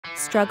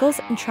Struggles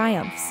and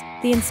Triumphs,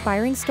 the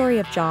inspiring story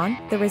of John,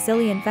 the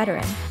resilient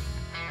veteran.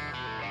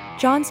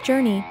 John's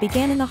journey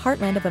began in the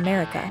heartland of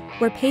America,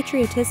 where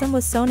patriotism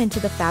was sewn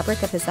into the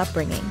fabric of his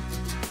upbringing.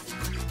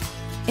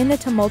 In the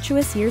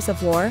tumultuous years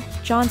of war,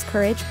 John's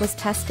courage was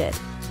tested.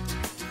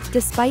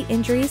 Despite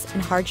injuries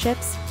and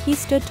hardships, he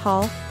stood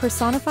tall,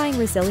 personifying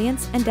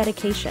resilience and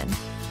dedication.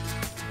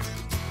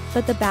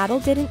 But the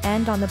battle didn't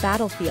end on the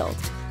battlefield.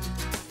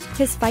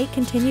 His fight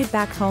continued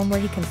back home, where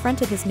he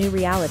confronted his new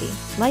reality,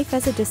 life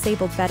as a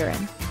disabled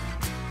veteran.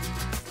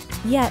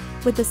 Yet,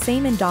 with the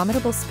same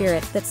indomitable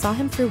spirit that saw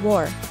him through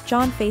war,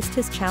 John faced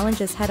his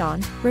challenges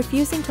head-on,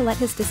 refusing to let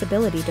his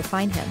disability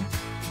define him.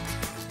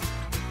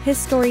 His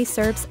story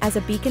serves as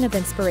a beacon of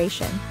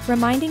inspiration,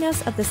 reminding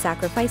us of the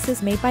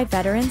sacrifices made by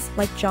veterans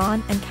like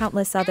John and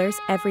countless others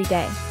every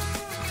day.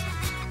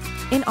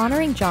 In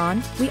honoring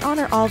John, we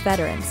honor all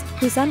veterans,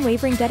 whose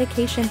unwavering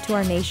dedication to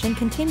our nation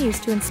continues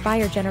to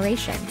inspire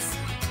generations.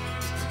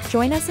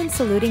 Join us in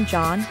saluting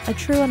John, a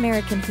true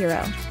American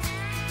hero.